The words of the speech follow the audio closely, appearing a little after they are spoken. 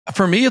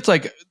For me, it's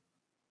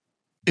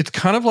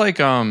kind of like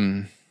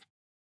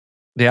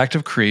the act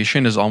of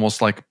creation is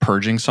almost like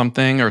purging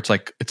something, or it's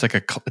like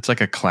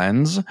a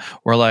cleanse,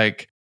 where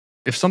like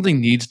if something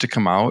needs to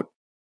come out,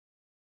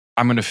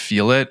 I'm going to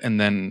feel it, and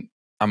then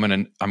I'm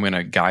going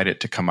to guide it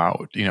to come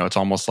out. It's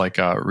almost like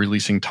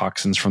releasing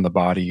toxins from the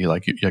body,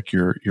 like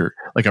you're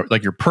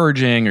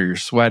purging, or you're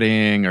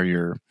sweating,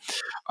 or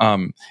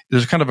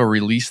there's kind of a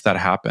release that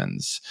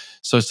happens.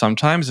 So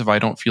sometimes if I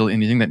don't feel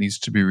anything that needs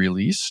to be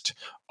released,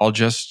 I'll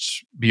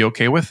just be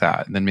okay with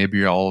that. And then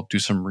maybe I'll do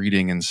some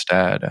reading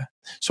instead.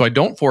 So I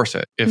don't force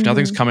it. If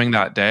nothing's coming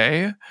that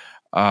day,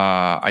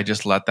 I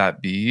just let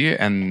that be,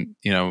 and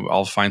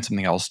I'll find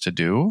something else to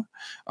do.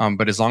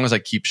 But as long as I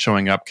keep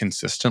showing up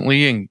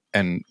consistently,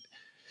 and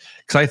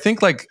because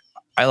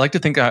I like to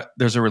think that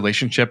there's a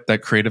relationship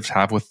that creatives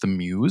have with the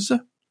muse.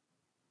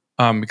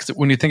 Because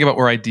when you think about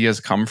where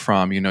ideas come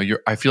from,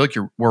 I feel like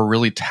we're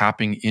really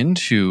tapping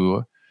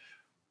into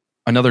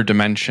another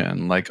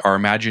dimension, like our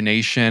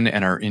imagination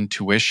and our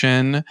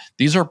intuition.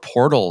 These are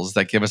portals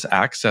that give us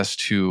access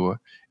to,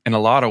 in a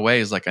lot of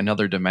ways, like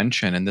another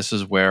dimension. And this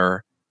is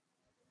where,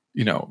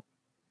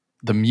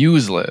 the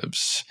muse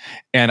lives.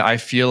 And I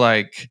feel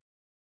like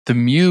the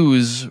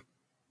muse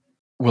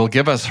will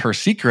give us her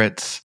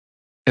secrets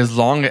as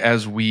long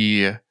as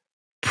we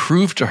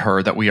prove to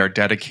her that we are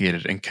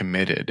dedicated and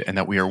committed, and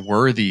that we are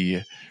worthy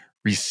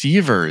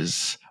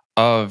receivers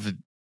of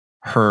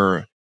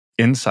her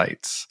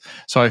insights.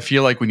 So I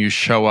feel like when you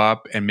show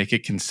up and make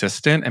it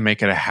consistent and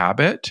make it a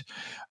habit,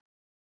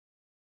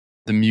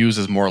 the muse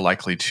is more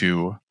likely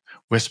to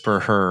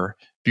whisper her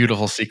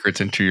beautiful secrets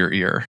into your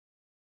ear.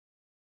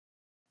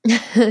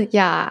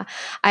 Yeah.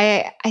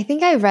 I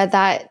think I read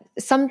that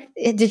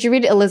did you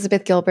read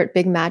Elizabeth Gilbert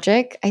Big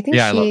Magic? I think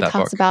I love she that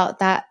talks book. about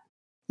that.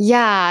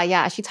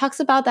 Yeah, she talks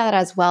about that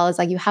as well. It's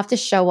like you have to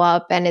show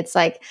up, and it's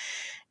like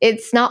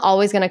it's not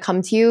always going to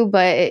come to you,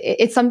 but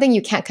it's something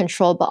you can't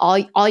control, but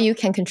all you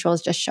can control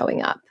is just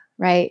showing up,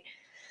 right?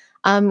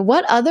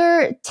 What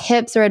other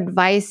tips or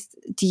advice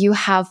do you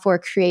have for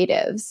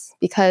creatives?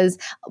 Because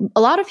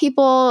a lot of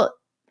people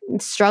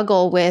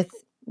struggle with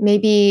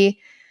maybe,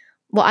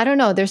 well, I don't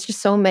know. There's just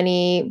so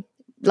many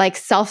like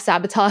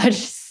self-sabotage,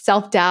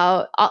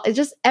 self-doubt,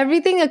 just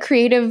everything a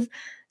creative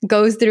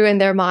goes through in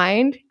their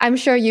mind. I'm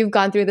sure you've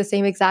gone through the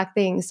same exact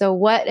thing. So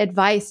what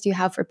advice do you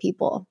have for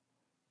people?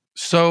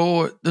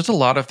 So there's a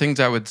lot of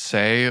things I would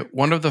say.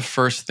 One of the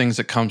first things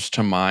that comes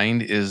to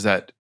mind is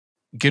that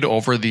get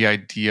over the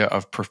idea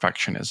of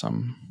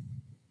perfectionism.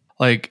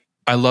 Like,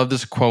 I love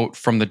this quote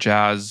from the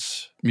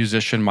jazz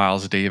musician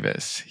Miles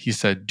Davis. He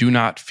said, "Do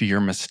not fear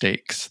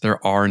mistakes.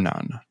 There are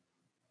none."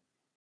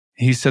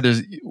 He said,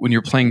 when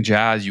you're playing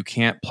jazz, you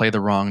can't play the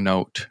wrong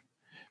note,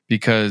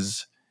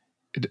 because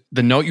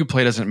the note you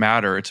play doesn't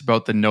matter. It's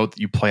about the note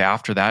that you play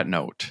after that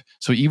note.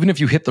 So even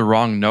if you hit the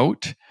wrong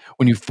note,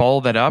 when you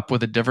follow that up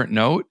with a different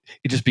note,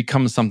 it just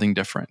becomes something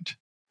different.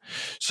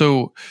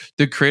 So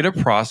the creative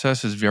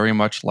process is very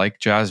much like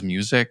jazz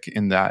music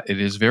in that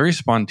it is very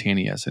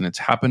spontaneous, and it's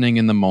happening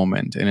in the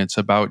moment, and it's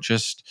about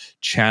just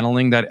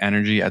channeling that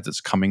energy as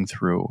it's coming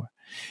through.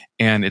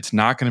 And it's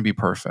not going to be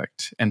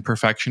perfect, and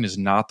perfection is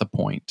not the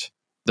point.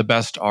 The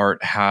best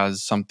art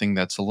has something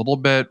that's a little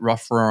bit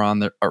rougher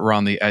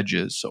around the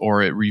edges,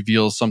 or it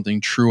reveals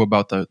something true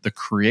about the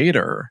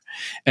creator.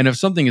 And if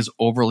something is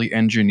overly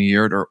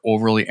engineered or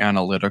overly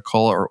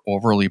analytical or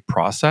overly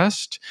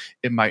processed,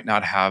 it might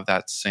not have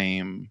that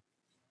same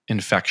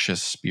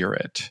infectious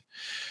spirit.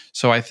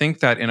 So I think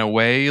that in a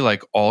way,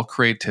 like all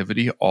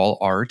creativity, all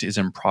art is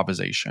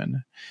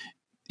improvisation.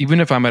 Even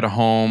if I'm at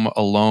home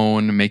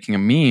alone making a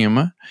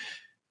meme,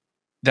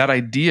 that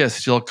idea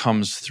still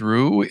comes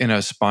through in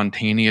a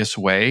spontaneous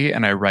way,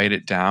 and I write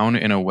it down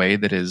in a way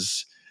that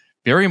is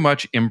very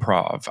much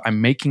improv. I'm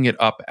making it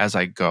up as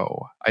I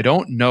go. I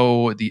don't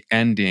know the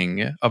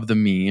ending of the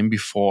meme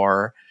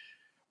before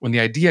when the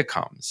idea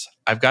comes.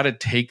 I've got to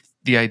take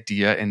the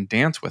idea and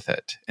dance with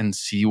it and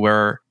see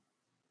where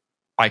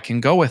I can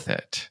go with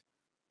it.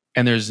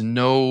 And there's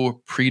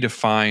no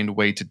predefined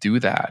way to do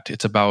that.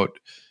 It's about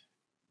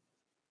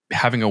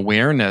having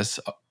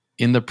awareness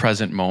in the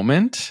present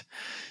moment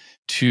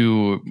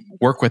to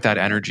work with that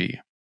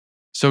energy.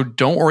 So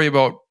don't worry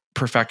about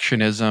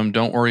perfectionism.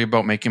 Don't worry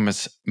about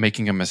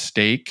making a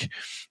mistake.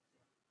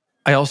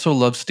 I also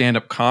love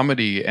stand-up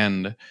comedy,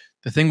 and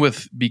the thing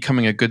with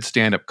becoming a good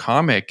stand-up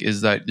comic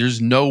is that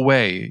there's no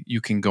way you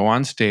can go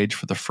on stage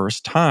for the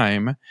first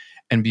time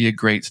and be a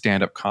great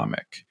stand-up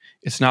comic.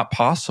 It's not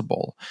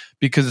possible,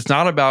 because it's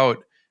not about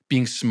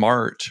being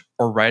smart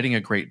or writing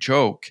a great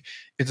joke.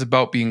 It's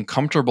about being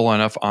comfortable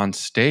enough on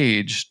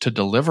stage to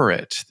deliver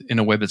it in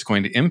a way that's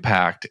going to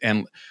impact,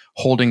 and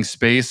holding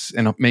space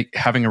and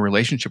having a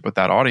relationship with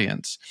that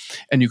audience.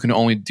 And you can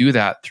only do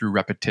that through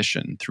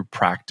repetition, through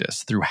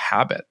practice, through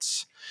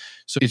habits.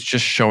 So it's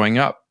just showing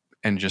up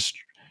and just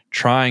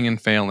trying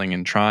and failing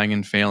and trying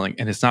and failing.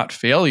 And it's not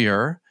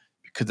failure,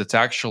 because it's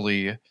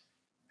actually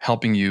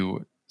helping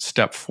you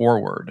step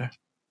forward.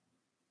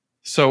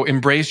 So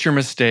embrace your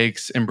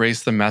mistakes,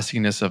 embrace the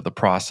messiness of the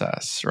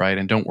process, right?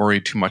 And don't worry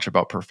too much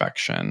about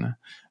perfection.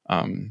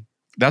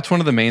 That's one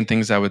of the main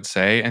things I would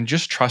say. And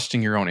just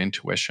trusting your own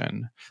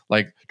intuition,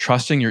 like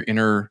trusting your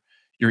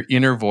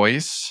inner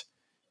voice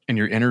and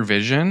your inner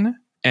vision.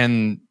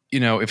 And,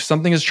 if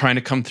something is trying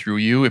to come through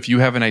you, if you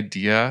have an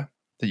idea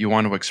that you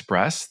want to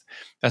express,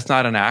 that's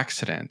not an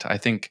accident. I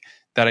think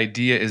that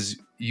idea is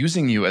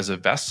using you as a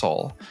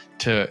vessel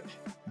to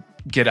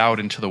get out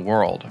into the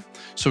world.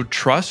 So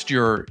trust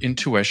your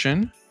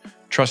intuition,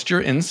 trust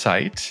your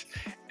insight,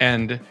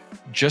 and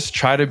just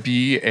try to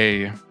be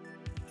a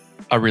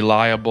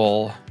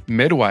reliable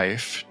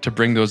midwife to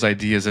bring those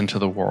ideas into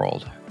the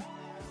world.